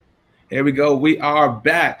Here we go. We are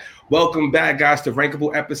back. Welcome back, guys, to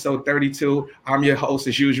Rankable episode 32. I'm your host,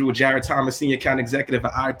 as usual, Jared Thomas, Senior Account Executive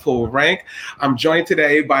at iPull Rank. I'm joined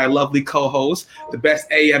today by a lovely co-host, the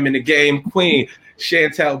best AM in the game, Queen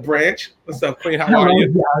Chantel Branch. What's up, Queen? How are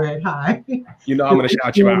you? Jared. Hi. You know I'm going to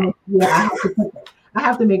shout you out. Yeah, I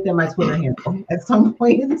have to make that my Twitter handle at some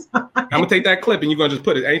point in time. I'm going to take that clip and you're going to just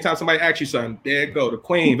put it. Anytime somebody asks you something, there you go, the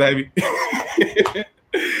Queen, baby.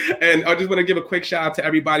 And I just want to give a quick shout out to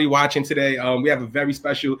everybody watching today. We have a very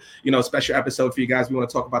special episode for you guys. We want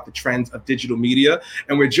to talk about the trends of digital media,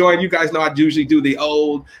 and we're joined. You guys know I usually do the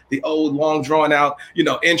old, long drawn out,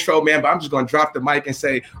 intro, man. But I'm just going to drop the mic and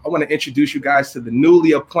say I want to introduce you guys to the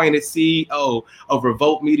newly appointed CEO of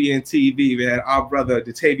Revolt Media and TV, man. Our brother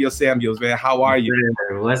Datavio Samuels, man. How are you?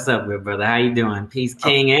 What's up, good brother? How you doing? Peace,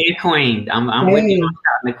 King and Queen. I'm with you on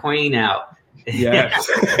shouting the Queen out. Yes.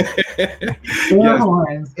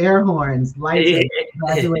 Air horns, lights.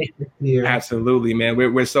 Congratulations to you. Absolutely, man.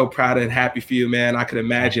 We're so proud and happy for you, man. I could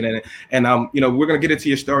imagine, and we're gonna get into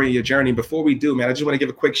your story and your journey. Before we do, man, I just want to give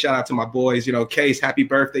a quick shout out to my boys. Case, happy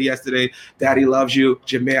birthday yesterday. Daddy loves you.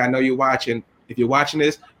 Jameer, I know you're watching. If you're watching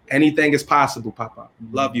this, anything is possible, Papa.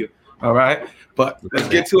 Love you. All right, but let's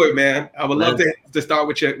get to it, man. I would love to start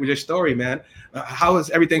with your story, man. How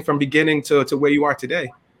is everything from beginning to where you are today?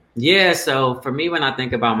 Yeah, so for me, when I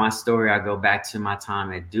think about my story, I go back to my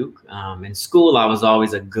time at Duke. In school, I was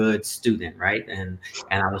always a good student, right? And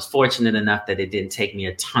I was fortunate enough that it didn't take me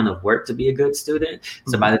a ton of work to be a good student.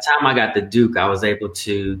 So by the time I got to Duke, I was able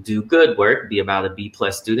to do good work, be about a B+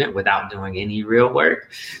 student without doing any real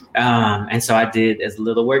work. And so I did as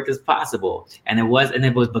little work as possible. And it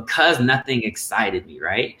was because nothing excited me,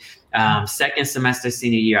 right? Second semester,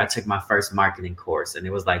 senior year, I took my first marketing course, and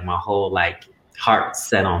it was like my whole heart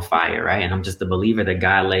set on fire, right? And I'm just a believer that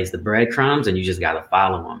God lays the breadcrumbs and you just got to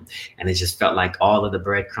follow them. And it just felt like all of the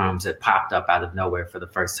breadcrumbs had popped up out of nowhere for the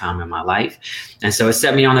first time in my life. And so it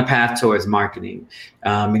set me on the path towards marketing.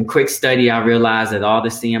 In quick study, I realized that all the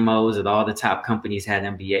CMOs at all the top companies had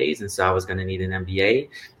MBAs. And so I was going to need an MBA.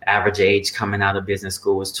 Average age coming out of business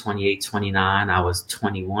school was 28, 29. I was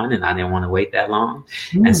 21 and I didn't want to wait that long.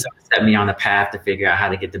 And so it set me on the path to figure out how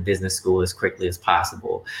to get to business school as quickly as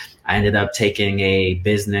possible. I ended up taking a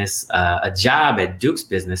job at Duke's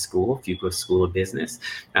Business School, Fuqua School of Business.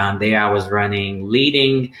 There I was running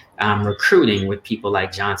leading recruiting with people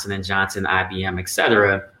like Johnson & Johnson, IBM, et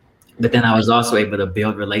cetera. But then I was also able to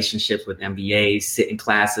build relationships with MBAs, sit in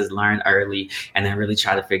classes, learn early, and then really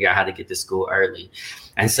try to figure out how to get to school early.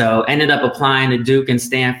 And so ended up applying to Duke and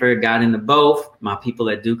Stanford, got into both. My people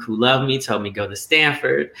at Duke who love me told me go to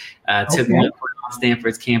Stanford, took me on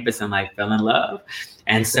Stanford's campus and fell in love.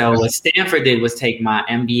 And so what Stanford did was take my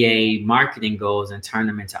MBA marketing goals and turn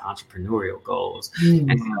them into entrepreneurial goals.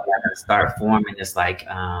 And so I got to start forming this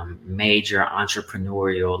major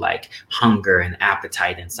entrepreneurial hunger and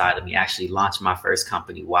appetite inside of me. Actually launched my first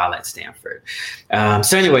company while at Stanford.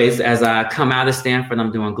 So anyways, as I come out of Stanford,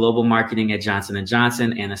 I'm doing global marketing at Johnson &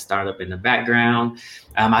 Johnson and a startup in the background.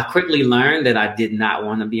 I quickly learned that I did not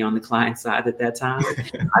want to be on the client side at that time.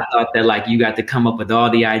 I thought that you got to come up with all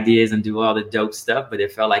the ideas and do all the dope stuff, but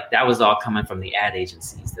it felt like that was all coming from the ad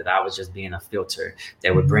agencies, that I was just being a filter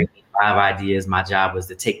that would bring me 5 ideas. My job was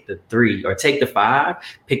to take the 3 or take the 5,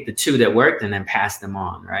 pick the 2 that worked and then pass them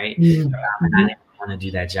on, right? And I didn't want to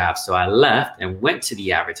do that job. So I left and went to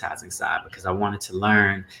the advertising side because I wanted to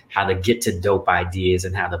learn how to get to dope ideas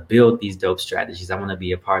and how to build these dope strategies. I want to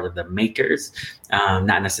be a part of the makers,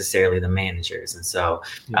 not necessarily the managers. And so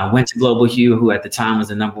I went to Global Hue, who at the time was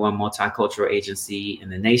the #1 multicultural agency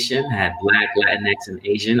in the nation, had Black, Latinx, and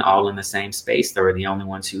Asian all in the same space. They were the only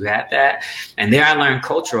ones who had that. And there I learned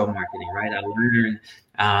cultural marketing, right? I learned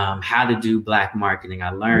how to do Black marketing.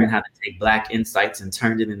 I learned how to take Black insights and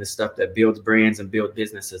turn it into stuff that builds brands and build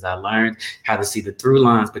businesses. I learned how to see the through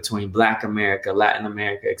lines between Black America, Latin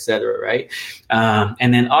America, et cetera, right?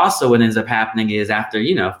 And then also what ends up happening is after,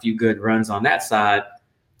 a few good runs on that side,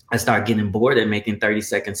 I start getting bored at making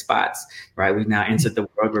 30-second spots, right? We've now entered the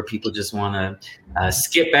world where people just want to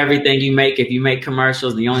skip everything you make. If you make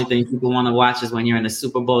commercials, the only thing people want to watch is when you're in the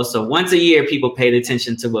Super Bowl. So once a year, people paid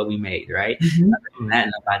attention to what we made, right? Other than that,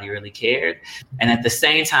 nobody really cared. And at the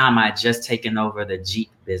same time, I had just taken over the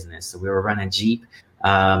Jeep business. So we were running Jeep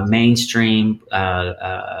mainstream,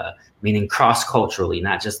 meaning cross-culturally,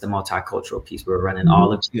 not just the multicultural piece. We were running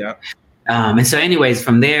all of Jeep. And so anyways,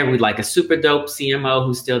 from there, we a super dope CMO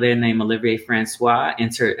who's still there named Olivier Francois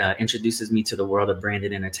introduces me to the world of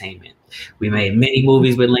branded entertainment. We made many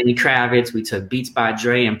movies with Lenny Kravitz. We took Beats by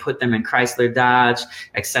Dre and put them in Chrysler, Dodge,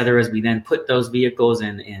 et cetera. We then put those vehicles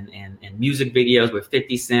in music videos with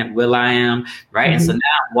 50 Cent, Will.i.am, right? And so now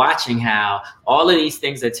watching how all of these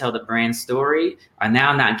things that tell the brand story are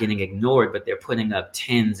now not getting ignored, but they're putting up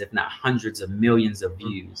tens, if not hundreds of millions of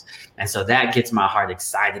views. And so that gets my heart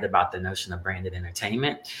excited about the notion of branded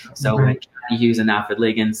entertainment. So when Cathy Hughes and Alfred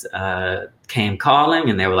Liggins came calling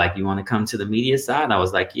and they were like, you want to come to the media side? I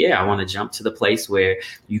was like, yeah, I want to jump to the place where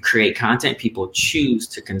you create content people choose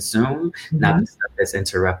to consume, not the stuff that's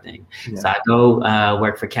interrupting. So I go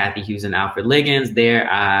work for Cathy Hughes and Alfred Liggins.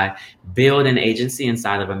 There I build an agency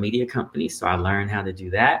inside of a media company. So I learned how to do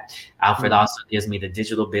that. Alfred also gives me the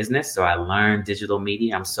digital business. So I learned digital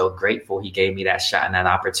media. I'm so grateful he gave me that shot and that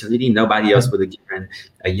opportunity. Nobody else would have given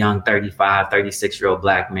a young 35, 36-year-old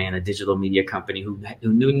Black man a digital media company who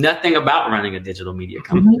knew nothing about running a digital media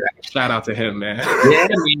company. Right? Shout out to him, man. Yeah,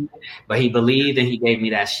 but he believed and he gave me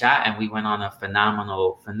that shot, and we went on a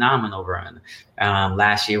phenomenal run.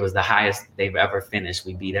 Last year was the highest they've ever finished.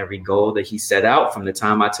 We beat every goal that he set out from the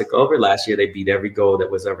time I took over. Last year, they beat every goal that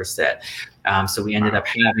was ever set. So we ended up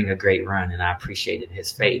having a great run, and I appreciated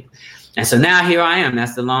his faith. And so now here I am.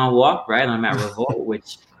 That's the long walk, right? I'm at Revolt,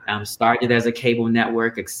 which started as a cable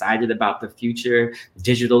network, excited about the future.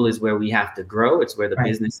 Digital is where we have to grow. It's where the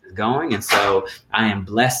business is going. And so I am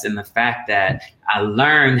blessed in the fact that I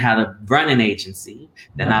learned how to run an agency.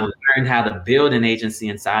 Then I learned how to build an agency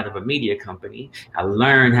inside of a media company. I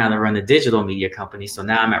learned how to run a digital media company. So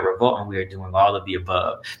now I'm at Revolt and we are doing all of the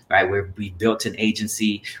above, right? We built an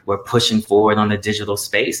agency. We're pushing forward on the digital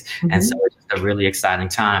space. And so it's a really exciting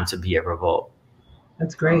time to be at Revolt.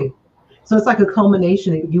 That's great. So it's like a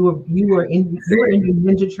culmination. You were in your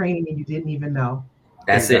ninja training and you didn't even know.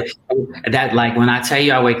 That's it. That, like, when I tell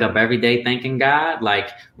you I wake up every day thanking God, like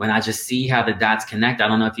when I just see how the dots connect. I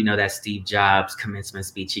don't know if you know that Steve Jobs commencement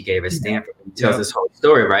speech he gave at Stanford. He tells this whole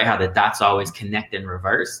story, right? How the dots always connect in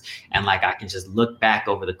reverse. And like I can just look back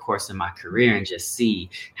over the course of my career and just see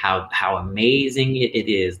how amazing it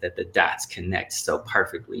is that the dots connect so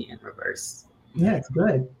perfectly in reverse. Yeah, it's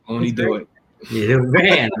good. Only do it. Yeah,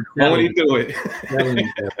 man. Only do it.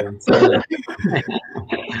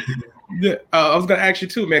 I was gonna ask you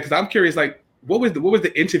too, man, because I'm curious. Like, what was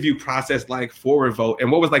the interview process like for Revolt,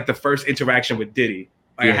 and what was like the first interaction with Diddy?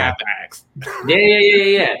 Like, I have to ask.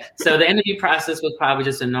 Yeah. So the interview process was probably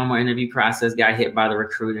just a normal interview process. Got hit by the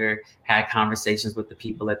recruiter, had conversations with the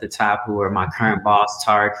people at the top who are my current boss,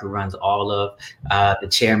 Tarek, who runs all of the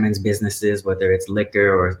chairman's businesses, whether it's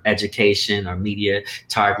liquor or education or media.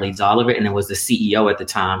 Tarek leads all of it. And it was the CEO at the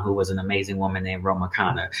time, who was an amazing woman named Roma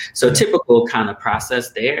Khanna. So typical kind of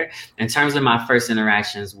process there. In terms of my first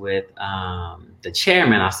interactions with the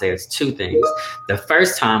chairman, I'll say it's two things. The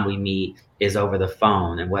first time we meet is over the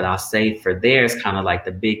phone. And what I'll say for there is kind of like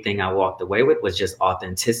the big thing I walked away with was just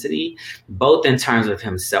authenticity, both in terms of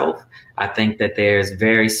himself. I think that there's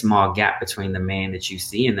very small gap between the man that you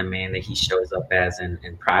see and the man that he shows up as in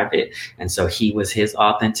private. And so he was his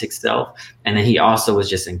authentic self. And then he also was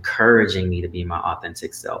just encouraging me to be my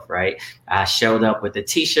authentic self, right? I showed up with a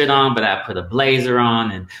t-shirt on, but I put a blazer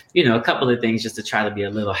on and, a couple of things just to try to be a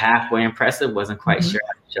little halfway impressive. Wasn't quite sure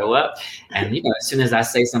how to show up. And, as soon as I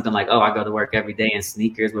say something like, oh, I go to work every day in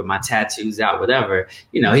sneakers with my tattoos out, whatever,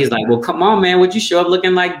 he's like, well, come on, man, would you show up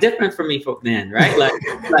looking like different for me then, right? Like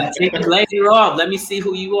take the blazer off. Let me see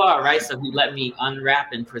who you are, right? So he let me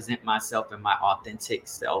unwrap and present myself in my authentic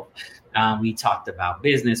self. We talked about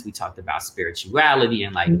business. We talked about spirituality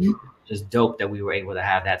and just dope that we were able to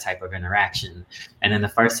have that type of interaction. And then the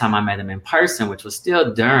first time I met him in person, which was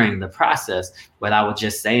still during the process, what I would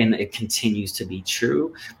just say, and it continues to be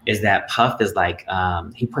true, is that Puff is like,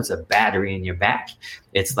 he puts a battery in your back.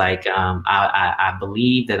 It's like, I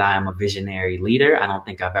believe that I am a visionary leader. I don't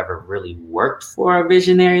think I've ever really worked for a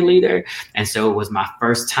visionary leader. And so it was my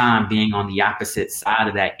first time being on the opposite side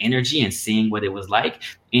of that energy and seeing what it was like.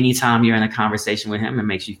 Anytime you're in a conversation with him, it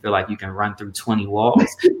makes you feel like you can run through 20 walls.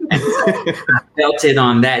 And so I felt it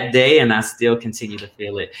on that day, and I still continue to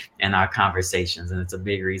feel it in our conversations. And it's a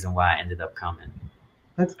big reason why I ended up coming.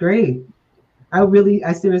 That's great.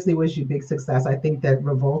 I seriously wish you big success. I think that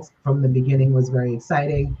Revolt from the beginning was very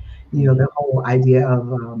exciting. The whole idea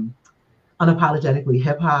of unapologetically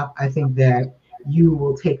hip hop. I think that you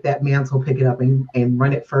will take that mantle, pick it up and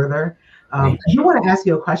run it further. I do want to ask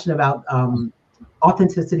you a question about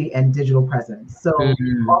authenticity and digital presence. So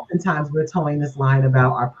oftentimes we're towing this line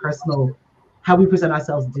about our personal, how we present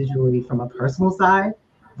ourselves digitally from a personal side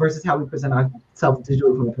versus how we present ourselves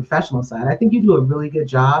digitally from a professional side. I think you do a really good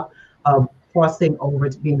job of crossing over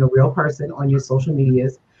to being a real person on your social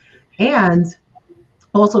medias and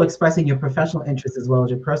also expressing your professional interests as well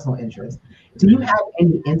as your personal interests. Do you have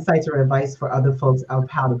any insights or advice for other folks of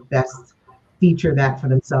how to best feature that for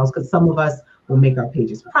themselves? Because some of us will make our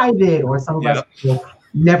pages private, or some of us will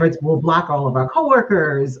never will block all of our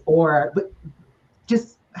coworkers, but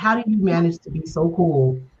just how do you manage to be so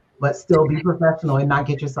cool but still be professional and not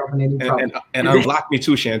get yourself in any trouble? And unblock me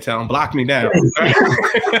too, Chantel. Unblock me now.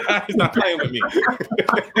 He's not playing with me.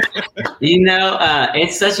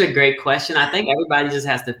 It's such a great question. I think everybody just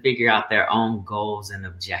has to figure out their own goals and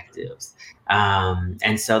objectives.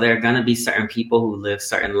 And so there are going to be certain people who live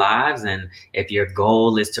certain lives. And if your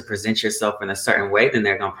goal is to present yourself in a certain way, then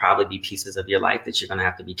there are going to probably be pieces of your life that you're going to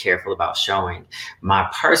have to be careful about showing.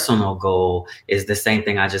 My personal goal is the same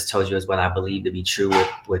thing I just told you is what I believe to be true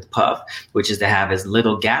with Puff, which is to have as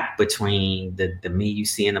little gap between the me you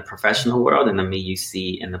see in the professional world and the me you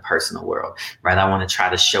see in the personal world, right? I want to try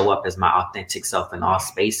to show up as my authentic self in all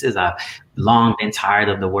spaces. I've long been tired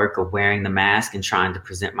of the work of wearing the mask and trying to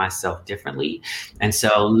present myself differently. And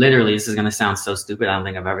so literally, this is going to sound so stupid. I don't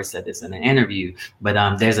think I've ever said this in an interview,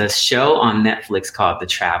 but there's a show on Netflix called The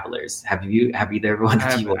Travelers. Have either one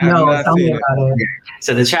of you? No, tell me about it.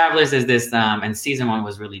 So The Travelers is this, and season 1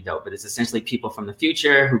 was really dope, but it's essentially people from the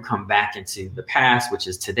future who come back into the past, which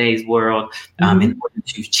is today's world, in order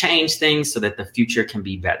to change things so that the future can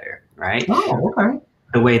be better, right? Oh, okay.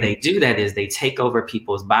 The way they do that is they take over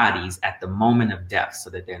people's bodies at the moment of death so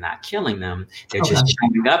that they're not killing them. They're just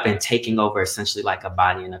showing up and taking over essentially like a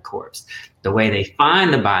body and a corpse. The way they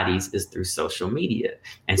find the bodies is through social media.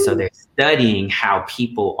 And so they're studying how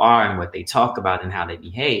people are and what they talk about and how they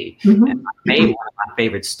behave. And one of my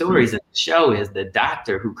favorite stories in the show is the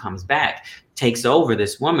doctor who comes back takes over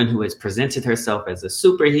this woman who has presented herself as a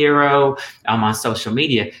superhero on social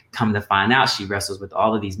media. Come to find out, she wrestles with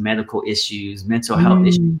all of these medical issues, mental health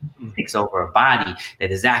issues, takes over a body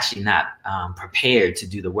that is actually not prepared to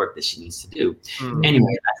do the work that she needs to do.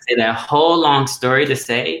 Anyway, I say that whole long story to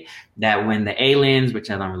say that when the aliens, which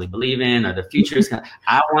I don't really believe in, or the futures,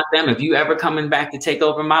 I want them, if you ever coming back to take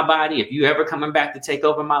over my body, if you ever coming back to take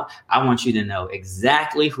over I want you to know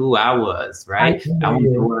exactly who I was, right? I want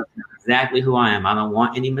you to know exactly who I am. I don't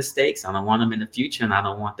want any mistakes. I don't want them in the future, and I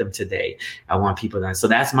don't want them today. I want people to, so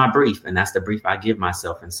that's my brief, and that's the brief I give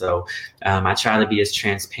myself. And so I try to be as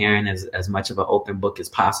transparent, as much of an open book as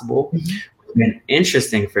possible. What's been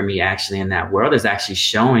interesting for me actually in that world is actually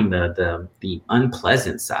showing the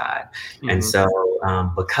unpleasant side. And so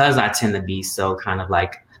because I tend to be so kind of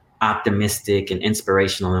like optimistic and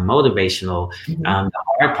inspirational and motivational, the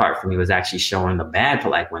hard part for me was actually showing the bad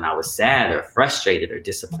part, like when I was sad or frustrated or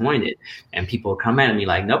disappointed, and people come at me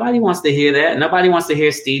like, nobody wants to hear that. Nobody wants to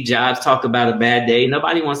hear Steve Jobs talk about a bad day.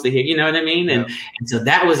 Nobody wants to hear, you know what I mean? And so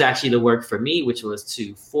that was actually the work for me, which was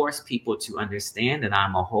to force people to understand that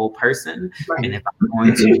I'm a whole person. And if I'm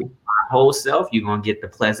going to my whole self, you're going to get the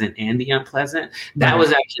pleasant and the unpleasant. That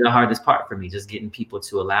was actually the hardest part for me, just getting people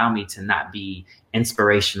to allow me to not be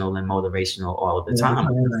inspirational and motivational all of the time.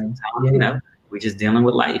 You know, we're just dealing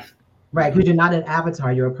with life. Right, because you're not an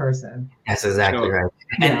avatar, you're a person. That's exactly right.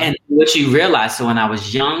 And what you realize, so when I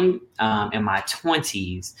was young, in my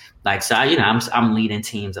 20s, like, so I'm leading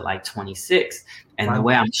teams at like 26. And the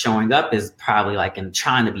way I'm showing up is probably like in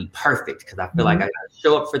trying to be perfect, because I feel like I gotta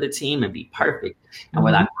show up for the team and be perfect. And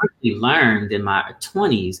what I quickly learned in my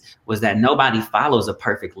 20s was that nobody follows a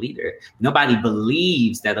perfect leader. Nobody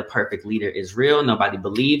believes that a perfect leader is real. Nobody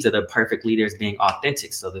believes that a perfect leader is being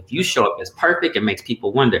authentic. So if you show up as perfect, it makes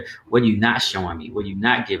people wonder, what are you not showing me? What are you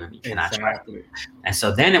not giving me? Can I try? And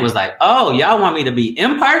so then it was like, oh, y'all want me to be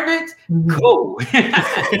imperfect? Cool.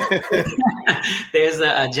 There's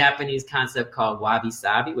a Japanese concept called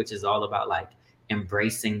wabi-sabi, which is all about like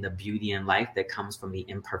embracing the beauty in life that comes from the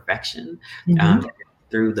imperfection.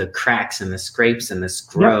 Through the cracks and the scrapes and the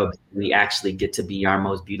scrubs, we actually get to be our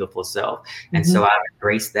most beautiful self. And so I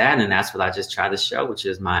embrace that. And that's what I just try to show, which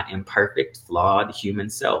is my imperfect, flawed human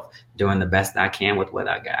self, doing the best I can with what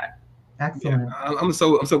I got. Excellent. Yeah, I'm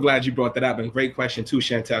so glad you brought that up, and great question too,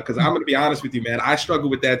 Chantel, because I'm going to be honest with you, man. I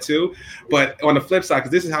struggle with that too. But on the flip side,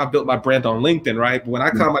 because this is how I built my brand on LinkedIn, right? But when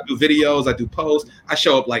I come, I do videos, I do posts, I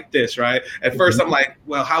show up like this, right? At first, I'm like,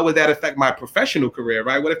 well, how would that affect my professional career,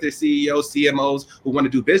 right? What if there's CEOs, CMOs who want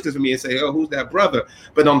to do business with me and say, oh, who's that brother?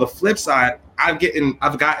 But on the flip side, I've gotten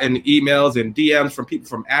emails and DMs from people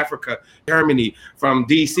from Africa, Germany, from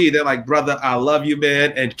DC. They're like, brother, I love you,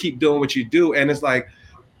 man, and keep doing what you do. And it's like,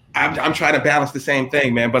 I'm trying to balance the same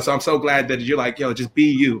thing, man. But so I'm so glad that you're like, yo, just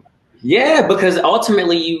be you. Yeah, because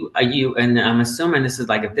ultimately you, and I'm assuming this is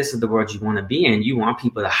like, if this is the world you want to be in, you want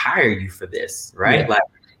people to hire you for this, right? Like,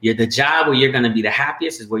 you're the job where you're going to be the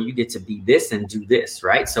happiest is where you get to be this and do this,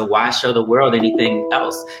 right? So why show the world anything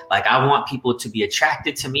else? Like, I want people to be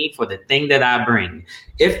attracted to me for the thing that I bring.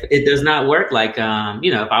 If it does not work, like, if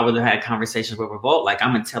I would have had conversations with Revolt, like,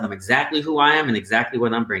 I'm going to tell them exactly who I am and exactly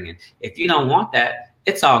what I'm bringing. If you don't want that,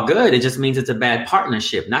 it's all good. It just means it's a bad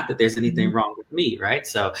partnership. Not that there's anything wrong with me, right?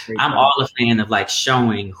 So I'm all a fan of like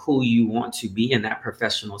showing who you want to be in that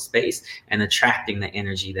professional space and attracting the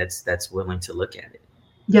energy that's willing to look at it.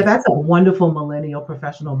 Yeah, that's a wonderful millennial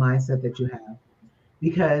professional mindset that you have,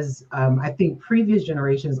 because I think previous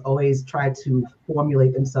generations always tried to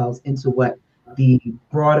formulate themselves into what the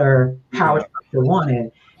broader power structure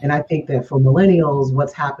wanted. And I think that for millennials,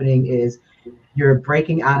 what's happening is you're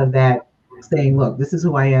breaking out of that, saying, look, this is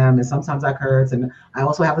who I am, and sometimes that hurts, and I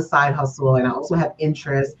also have a side hustle, and I also have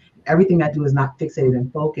interests. Everything I do is not fixated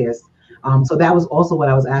and focused. So that was also what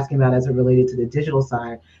I was asking about as it related to the digital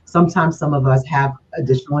side. Sometimes some of us have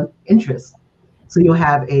additional interests. So you'll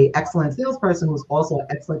have an excellent salesperson who's also an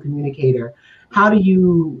excellent communicator. How do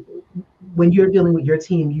you, when you're dealing with your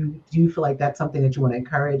team, do you feel like that's something that you want to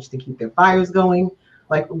encourage to keep their fires going?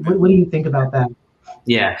 Like, what do you think about that?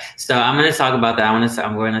 Yeah, so I'm going to talk about that.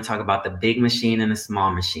 I'm going to talk about the big machine and the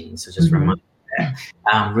small machine. So just remind me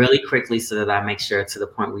that really quickly, so that I make sure, to the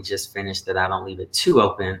point we just finished, that I don't leave it too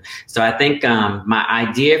open. So I think my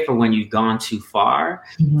idea for when you've gone too far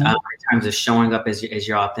in terms of showing up as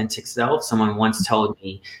your authentic self, someone once told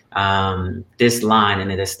me this line,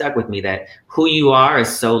 and it has stuck with me, that who you are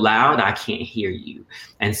is so loud, I can't hear you.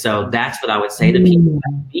 And so that's what I would say to people: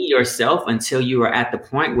 be yourself until you are at the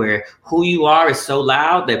point where who you are is so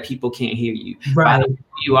loud that people can't hear you. Right. By the way,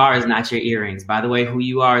 who you are is not your earrings. By the way, who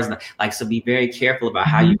you are is not, like, so be very careful about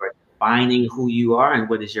how you are defining who you are and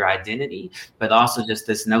what is your identity, but also just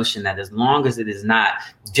this notion that as long as it is not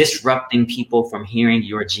disrupting people from hearing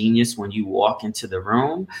your genius when you walk into the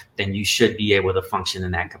room, then you should be able to function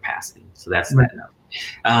in that capacity. So that's that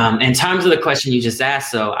note. In terms of the question you just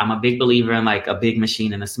asked, so I'm a big believer in like a big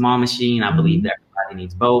machine and a small machine. I believe that everybody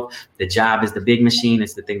needs both. The job is the big machine.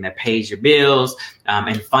 It's the thing that pays your bills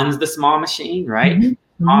and funds the small machine, right?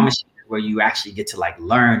 Small machine is where you actually get to like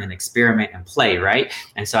learn and experiment and play, right?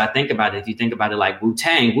 And so I think about it, if you think about it like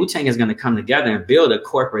Wu-Tang is going to come together and build a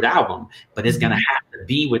corporate album, but it's going to have to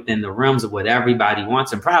be within the realms of what everybody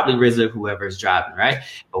wants, and probably RZA, whoever is driving, right?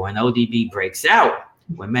 But when ODB breaks out,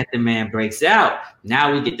 when Method Man breaks out,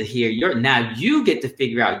 now we get to hear you get to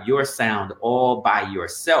figure out your sound all by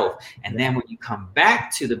yourself. And then when you come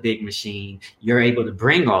back to the big machine, you're able to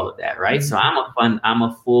bring all of that, right? So I'm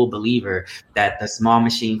a full believer that the small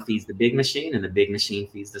machine feeds the big machine and the big machine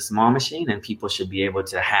feeds the small machine, and people should be able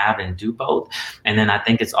to have and do both. And then I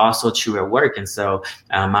think it's also true at work. And so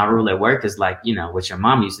my rule at work is like, what your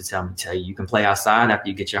mom used to tell you, you can play outside after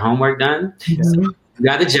you get your homework done. So you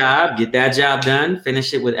got a job, get that job done,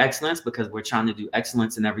 finish it with excellence, because we're trying to do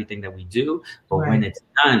excellence in everything that we do. But when it's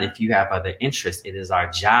done, if you have other interests, it is our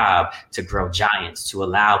job to grow giants, to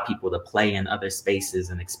allow people to play in other spaces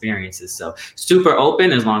and experiences. So super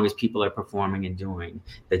open, as long as people are performing and doing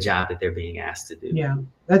the job that they're being asked to do. Yeah,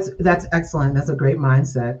 that's excellent. That's a great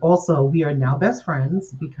mindset. Also, we are now best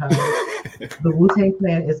friends, because the Wu-Tang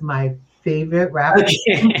Clan is my favorite rapper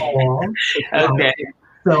of all. Okay.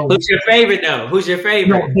 So who's your favorite though? Who's your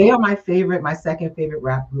favorite? No, they are my favorite. My second favorite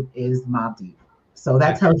rap group is Mobb Deep. So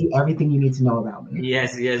that tells you everything you need to know about me.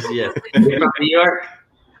 Yes. You're from New York?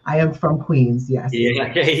 I am from Queens, yes.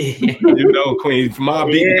 Yeah. Queens.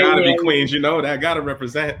 Mobb Deep gotta be Queens, that gotta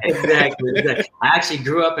represent. Exactly. I actually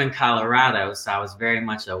grew up in Colorado, so I was very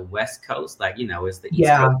much a West Coast, like, it's the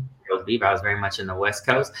East Coast. I was very much in the West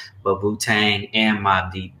Coast, but Wu-Tang and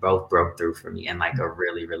Mobb Deep both broke through for me in like a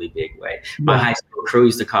really, really big way. My high school crew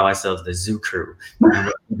used to call ourselves the Zoo Crew.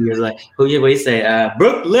 He was like, what do you say?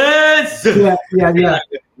 Brooklyn! Yeah.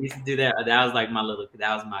 We used to do that. That was like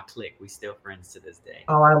that was my clique. We still friends to this day.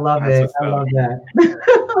 Oh, I love it. I love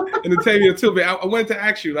that. And to tell you too, I wanted to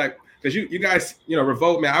ask you, like, because you guys,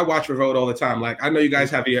 Revolt, man, I watch Revolt all the time. Like, I know you guys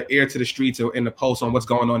have your ear to the streets in the pulse on what's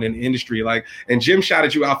going on in the industry. Like, and Jim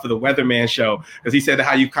shouted you out for the Weatherman show, because he said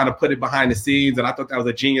how you kind of put it behind the scenes. And I thought that was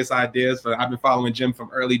a genius idea. So I've been following Jim from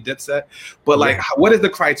early Dipset. But like, what is the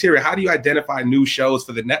criteria? How do you identify new shows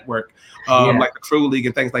for the network, like the Crew League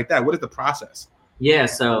and things like that? What is the process? Yeah,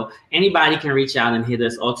 so anybody can reach out and hit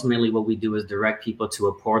us. Ultimately, what we do is direct people to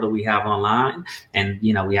a portal we have online. And,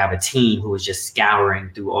 we have a team who is just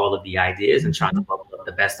scouring through all of the ideas and trying to bubble up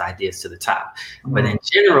the best ideas to the top. But in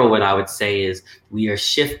general, what I would say is we are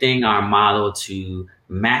shifting our model to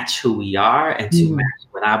match who we are and to match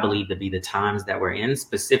what I believe to be the times that we're in,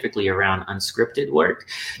 specifically around unscripted work.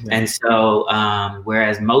 And so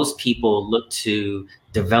whereas most people look to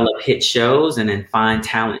develop hit shows and then find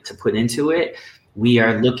talent to put into it, we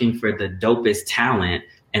are looking for the dopest talent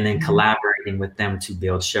and then collaborating with them to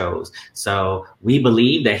build shows. So we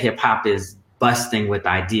believe that hip hop is busting with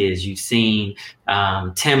ideas. You've seen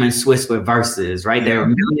Tim and Swiss with verses, right? There are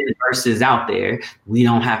a million verses out there. We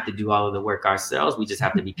don't have to do all of the work ourselves. We just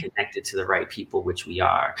have to be connected to the right people, which we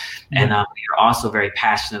are. And we are also very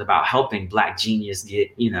passionate about helping Black genius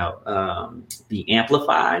get, be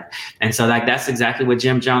amplified. And so like, that's exactly what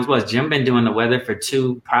Jim Jones was. Jim been doing the weather for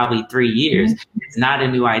 2, probably 3 years. It's not a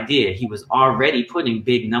new idea. He was already putting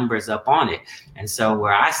big numbers up on it. And so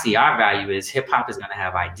where I see our value is hip hop is going to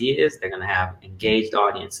have ideas. They're going to have engaged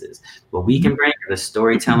audiences. What we can bring is a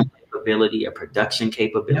storytelling capability, a production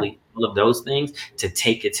capability, all of those things to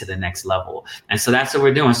take it to the next level. And so that's what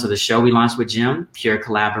we're doing. So the show we launched with Jim, pure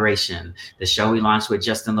collaboration. The show we launched with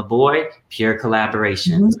Justin LaBoy, pure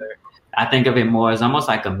collaboration. I think of it more as almost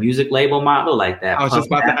like a music label model, like that. I was just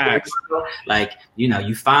about to ask. Like,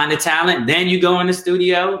 you find the talent, then you go in the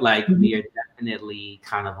studio. Like, we are definitely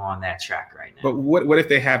kind of on that track right now. But what if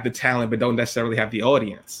they have the talent but don't necessarily have the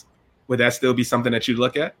audience? Would that still be something that you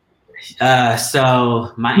look at?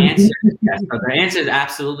 So my answer is yes. So the answer is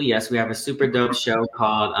absolutely yes. We have a super dope show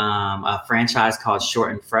called a franchise called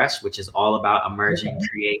Short and Fresh, which is all about emerging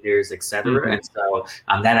creators, etc. And so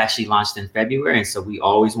that actually launched in February. And so we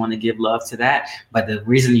always want to give love to that. But the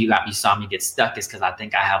reason you saw me get stuck is because I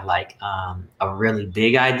think I have like a really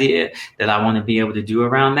big idea that I want to be able to do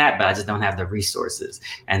around that, but I just don't have the resources.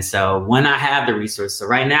 And so when I have the resources, so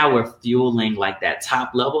right now we're fueling like that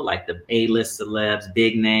top level, like the A-list celebs,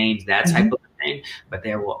 big names, that type of thing. But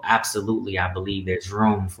there will absolutely, I believe there's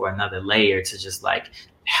room for another layer to just like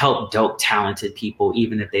help dope, talented people,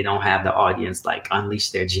 even if they don't have the audience, like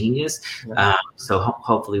unleash their genius. So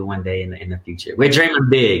hopefully one day in the future, we're dreaming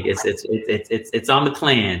big. It's on the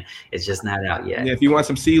plan. It's just not out yet. Yeah, if you want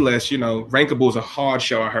some C-list, Rankable is a hard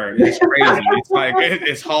show. I heard it's crazy. It's like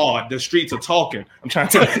it's hard. The streets are talking. I'm trying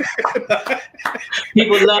to.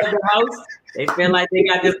 People love the house. They feel like they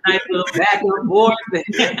got this nice little back on board.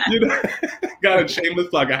 Got a shameless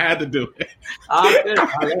plug. I had to do it. I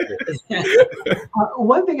love it.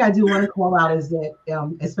 One thing I do want to call out is that,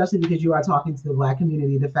 especially because you are talking to the Black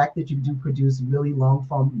community, the fact that you do produce really long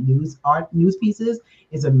form news pieces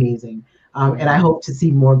is amazing. And I hope to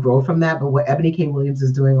see more growth from that. But what Ebony K. Williams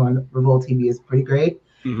is doing on Revolt TV is pretty great.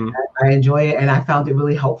 I enjoy it, and I found it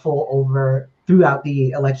really helpful throughout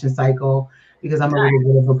the election cycle, because I'm a little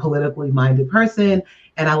bit of a politically minded person,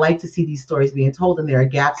 and I like to see these stories being told, and there are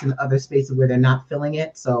gaps in other spaces where they're not filling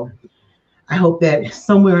it. So I hope that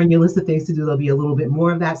somewhere in your list of things to do, there'll be a little bit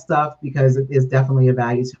more of that stuff, because there's definitely a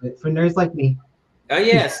value to it for nerds like me. Oh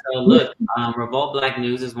yeah, so look, Revolt Black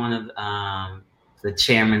News is one of the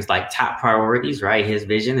chairman's like top priorities, right? His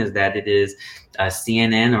vision is that it is a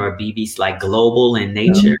CNN or a BBC, like global in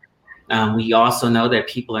nature. We also know that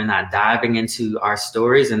people are not diving into our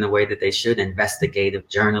stories in the way that they should. Investigative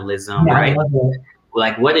journalism, right?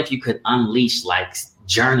 Like, what if you could unleash like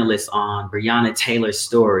journalists on Breonna Taylor's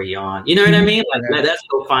story on, you know what I mean? Like, let's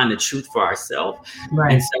go find the truth for ourselves.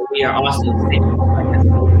 And so we are also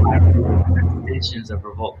extensions of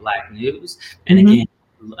Revolt Black News. And again,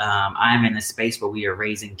 I'm in a space where we are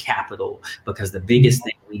raising capital, because the biggest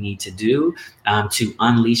thing we need to do to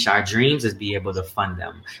unleash our dreams is be able to fund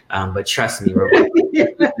them. But trust me,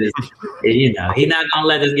 he's not gonna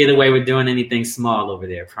let us get away with doing anything small over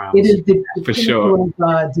there. Promise. For sure.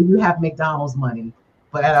 Do you have McDonald's money,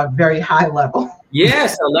 but at a very high level? Yeah.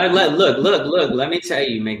 So look. Let me tell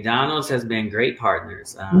you, McDonald's has been great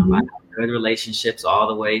partners. I have good relationships all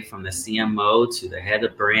the way from the CMO to the head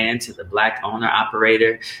of brand to the Black owner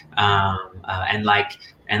operator, and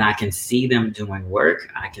I can see them doing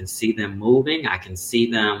work. I can see them moving. I can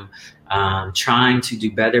see them trying to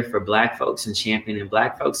do better for Black folks and championing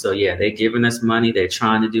Black folks. So yeah, they're giving us money. They're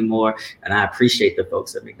trying to do more, and I appreciate the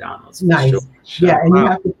folks at McDonald's. Nice. Sure. Yeah, and you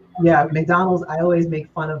have to. Yeah, McDonald's. I always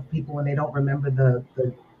make fun of people when they don't remember the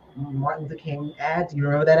Martin Luther King ad. Do you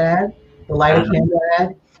remember that ad? The lighter candle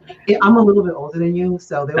ad. I'm a little bit older than you,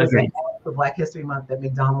 so there was an ad for Black History Month that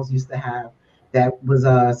McDonald's used to have. That was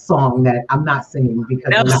a song that I'm not singing because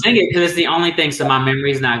they'll sing it because it's the only thing. So my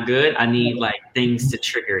memory's not good. I need like things to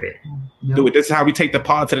trigger it. Do it. This is how we take the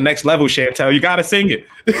pod to the next level, Chantel. You gotta sing it.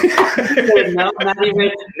 No,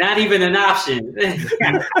 not even an option.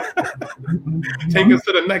 Take us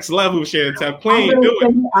to the next level, Chantel. Please do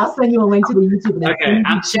it. I'll send you a link to the YouTube. Okay,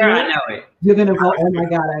 I'm sure I know it. You're gonna go, oh my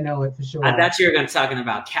God, I know it for sure. I thought you were gonna talking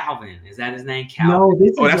about Calvin. Is that his name?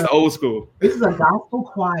 Calvin? No, that's the old school. This is a gospel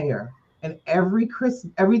choir. And every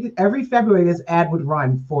February, this ad would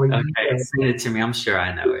run for you. Okay, send it to me. I'm sure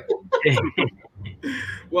I know it.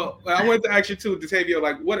 Well, I wanted to ask you too, Detavio,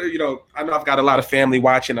 like what are, I know I've got a lot of family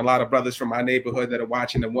watching, a lot of brothers from my neighborhood that are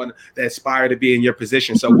watching and want that aspire to be in your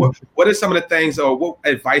position. So what are some of the things, or what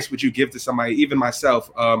advice would you give to somebody, even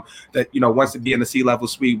myself, that, wants to be in the C-level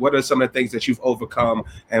suite? What are some of the things that you've overcome,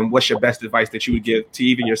 and what's your best advice that you would give to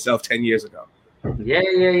even yourself 10 years ago?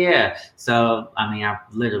 Yeah. So, I mean, I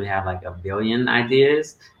literally have like a billion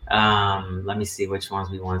ideas. Let me see which ones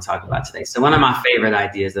we want to talk about today. So one of my favorite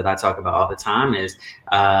ideas that I talk about all the time is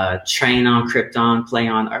train on Krypton, play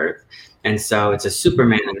on Earth. And so it's a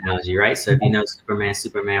Superman analogy, right? So if you know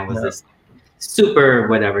Superman was this super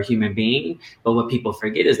whatever human being. But what people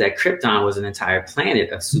forget is that Krypton was an entire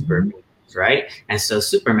planet of super beings, right? And so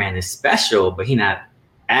Superman is special, but he's not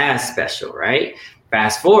as special, right?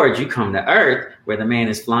 Fast forward, you come to Earth, where the man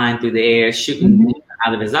is flying through the air, shooting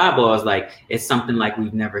out of his eyeballs. Like, it's something like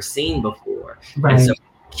we've never seen before. Right. And so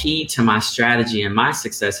key to my strategy and my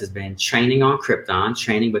success has been training on Krypton,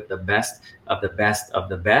 training with the best of the best of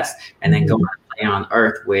the best, and then going to play on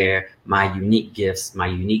Earth, where my unique gifts, my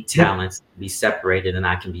unique talents be separated and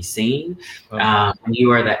I can be seen. When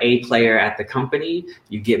you are the A player at the company,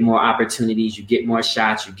 you get more opportunities, you get more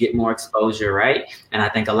shots, you get more exposure, right? And I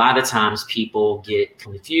think a lot of times people get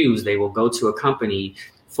confused. They will go to a company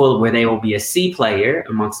where they will be a C player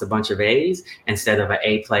amongst a bunch of A's instead of an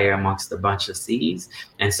A player amongst a bunch of C's.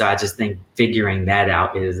 And so I just think figuring that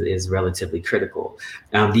out is relatively critical.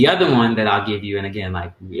 The other one that I'll give you, and again,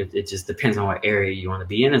 like it just depends on what area you want to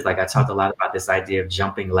be in, is like I talked a lot about this idea of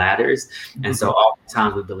jumping ladders. And so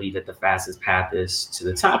oftentimes we believe that the fastest path is to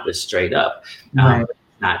the top, is straight up.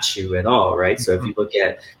 Not true at all, right? So if you look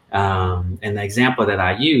at, and the example that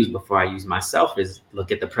I use before I use myself is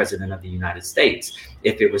look at the president of the United States.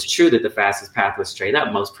 If it was true that the fastest path was straight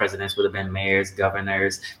up, most presidents would have been mayors,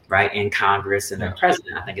 governors, right, in Congress, and then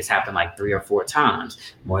president. I think it's happened like 3 or 4 times.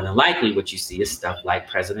 More than likely, what you see is stuff like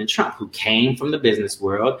President Trump, who came from the business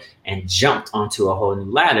world and jumped onto a whole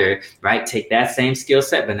new ladder, right? Take that same skill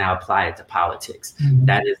set, but now apply it to politics.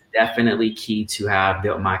 That is definitely key to how I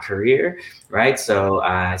built my career, right? So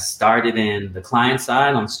I started in the client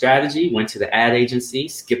side on strategy, went to the ad agency,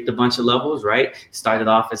 skipped a bunch of levels, right? Started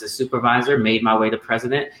off as a supervisor, made my way to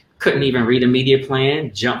president, couldn't even read a media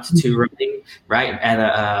plan, jumped to running, right, at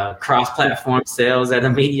a cross-platform sales at a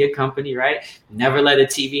media company, right? Never led a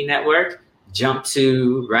TV network, jumped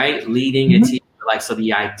to, right, leading a TV. Like, so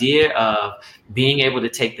the idea of being able to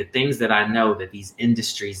take the things that I know that these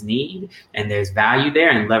industries need and there's value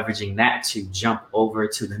there, and leveraging that to jump over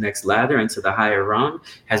to the next ladder and to the higher rung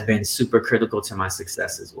has been super critical to my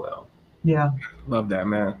success as well. Yeah. Love that,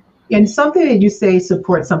 man. And something that you say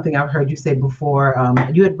supports something I've heard you say before.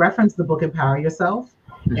 You had referenced the book Empower Yourself,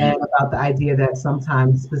 and about the idea that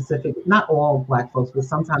sometimes not all Black folks, but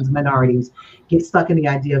sometimes minorities get stuck in the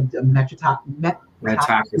idea of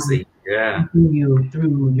meritocracy.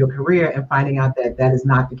 Through your career, and finding out that that is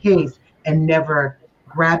not the case, and never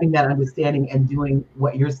grabbing that understanding and doing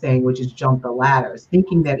what you're saying, which is jump the ladders,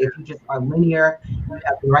 thinking that if you just are linear, you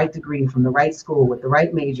have the right degree from the right school with the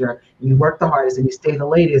right major, and you work the hardest and you stay the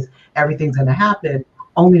latest, everything's going to happen,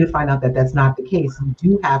 only to find out that that's not the case. You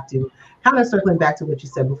do have to, kind of circling back to what you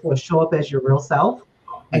said before, show up as your real self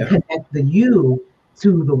and connect the you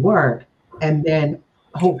to the work, and then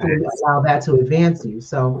hopefully allow that to advance you.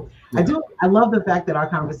 So I love the fact that our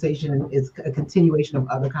conversation is a continuation of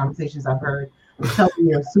other conversations I've heard. Tell me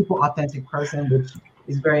you're a super authentic person, which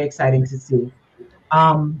is very exciting to see.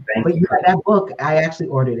 But you had that book, I actually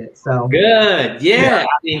ordered it. So good. Yeah.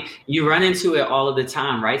 I mean, you run into it all of the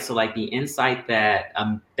time, right? So like the insight that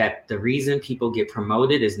that the reason people get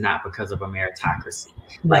promoted is not because of a meritocracy.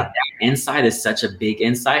 Like that insight is such a big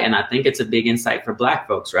insight. And I think it's a big insight for Black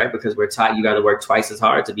folks, right? Because we're taught you got to work twice as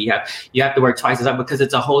hard you have to work twice as hard because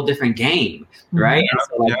it's a whole different game, right? And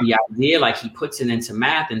so like the idea, like he puts it into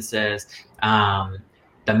math and says,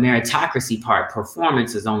 the meritocracy part,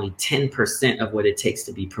 performance is only 10% of what it takes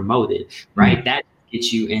to be promoted, right? That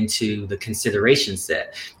gets you into the consideration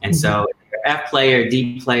set. And so if you're F player,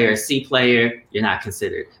 D player, C player, you're not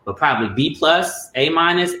considered. But probably B plus, A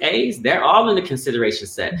minus, A's, they're all in the consideration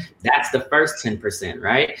set. That's the first 10%,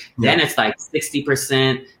 right? Then it's like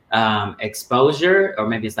 60% exposure, or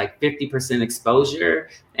maybe it's like 50% exposure,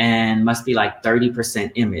 and must be like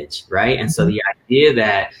 30% image, right? And so the idea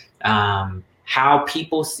that how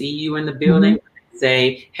people see you in the building,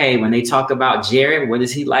 say, hey, when they talk about Jared, what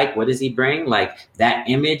is he like? What does he bring? Like that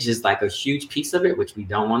image is like a huge piece of it, which we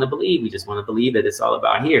don't want to believe. We just want to believe that it's all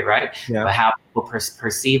about here, right? Yeah. But how people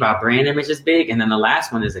perceive our brand image is big. And then the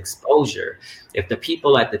last one is exposure. If the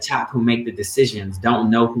people at the top who make the decisions don't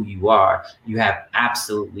know who you are, you have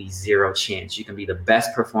absolutely zero chance. You can be the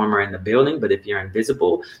best performer in the building, but if you're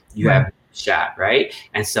invisible, you have no shot, right?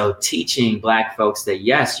 And so teaching Black folks that,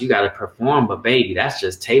 yes, you got to perform, but baby, that's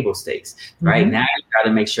just table stakes, right? Now you got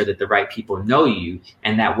to make sure that the right people know you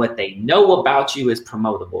and that what they know about you is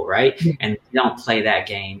promotable, right? And you don't play that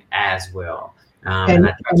game as well. And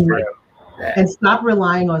stop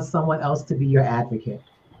relying on someone else to be your advocate.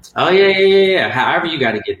 Oh, yeah. However you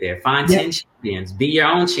got to get there. Find 10 champions. Be your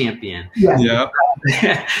own champion. Yeah.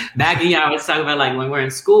 Back in, I was talking about like when we're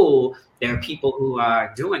in school, there are people who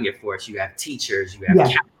are doing it for us. You have teachers, you have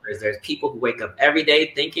counselors. There's people who wake up every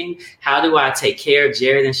day thinking, how do I take care of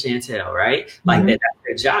Jared and Chantel, right? Like that's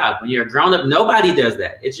their job. When you're a grown up, nobody does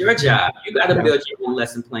that. It's your job. You got to build your own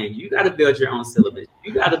lesson plan. You got to build your own syllabus.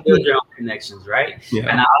 You got to build your own connections, right? Yeah.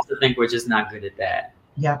 And I also think we're just not good at that.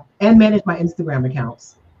 Yeah. And manage my Instagram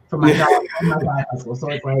accounts for my job and my side hustle. So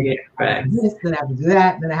it's like, I have to do this, then I have to do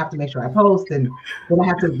that, then I have to make sure I post, and then I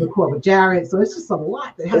have to record with Jared. So it's just a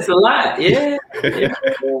lot. It's a lot, yeah. We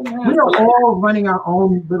are all running our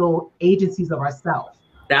own little agencies of ourselves.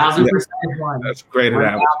 1,000%. That's great.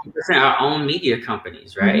 1,000%. Our own media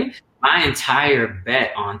companies, right? My entire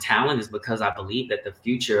bet on talent is because I believe that the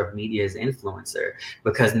future of media is influencer.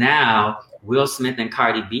 Because now Will Smith and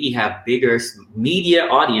Cardi B have bigger media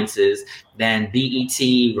audiences than BET,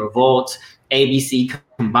 Revolt, ABC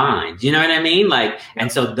combined. You know what I mean? Like,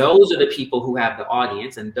 and so those are the people who have the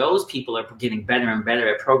audience, and those people are getting better and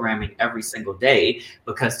better at programming every single day.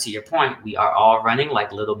 Because to your point, we are all running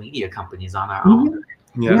like little media companies on our own.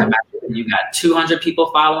 Yeah. You got 200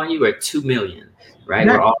 people following you or 2 million. Right,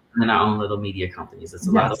 we're all in our own little media companies. It's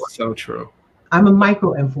a lot of work. So true. I'm a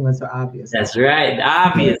micro influencer, obviously. That's right,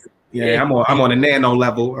 obvious. Yeah, I'm on a nano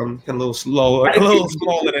level. I'm a little slower, a little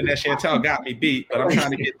smaller than that. Chantel got me beat, but I'm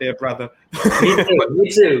trying to get there, brother. Me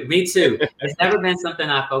too. It's never been something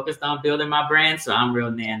I focused on building my brand, so I'm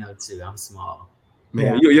real nano too. I'm small.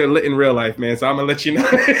 Man, you're lit in real life, man. So I'm gonna let you know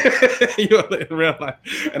you're lit in real life.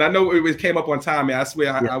 And I know it came up on time, man. I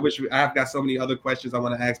swear, I wish I've got so many other questions I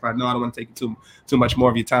want to ask, but I know I don't want to take too much more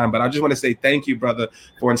of your time. But I just want to say thank you, brother,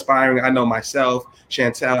 for inspiring. I know myself,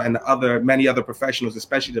 Chantel, and many other professionals,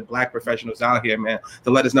 especially the Black professionals out here, man,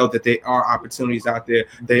 to let us know that there are opportunities out there.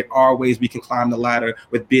 There are ways we can climb the ladder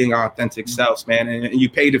with being our authentic selves, man. And you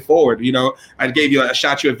paid it forward. You know, I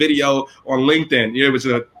shot you a video on LinkedIn. It was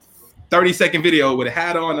a 30-second video with a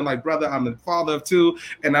hat on. I'm like, brother, I'm the father of 2,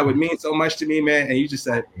 and that would mean so much to me, man. And you just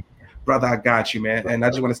said, brother, I got you, man. And I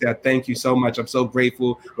just want to say I thank you so much. I'm so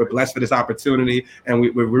grateful. We're blessed for this opportunity, and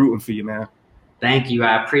we're rooting for you, man. Thank you.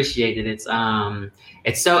 I appreciate it.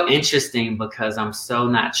 It's so interesting because I'm so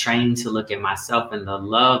not trained to look at myself, and the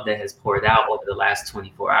love that has poured out over the last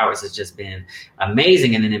 24 hours has just been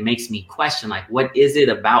amazing. And then it makes me question, like, what is it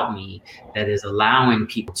about me that is allowing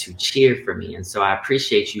people to cheer for me? And so I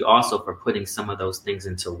appreciate you also for putting some of those things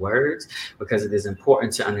into words, because it is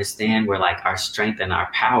important to understand where like our strength and our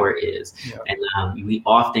power is. Yeah. And we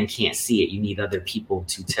often can't see it. You need other people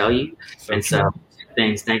to tell you. So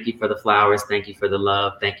things. Thank you for the flowers. Thank you for the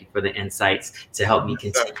love. Thank you for the insights to help me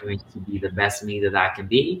continue to be the best me that I can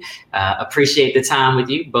be. Appreciate the time with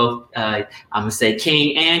you both. I'm gonna say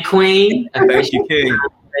king and queen. Thank you, king.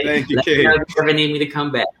 Thank you, king. If you ever need me to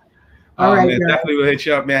come back. All right, man, definitely will hit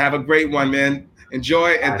you up, man. Have a great one, man.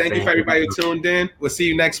 Enjoy, and thank you for everybody who tuned in. We'll see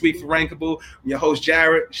you next week for Rankable. I'm your host,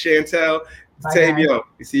 Jared, Chantel, Tavio.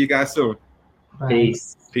 We see you guys soon.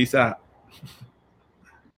 Peace. Peace out.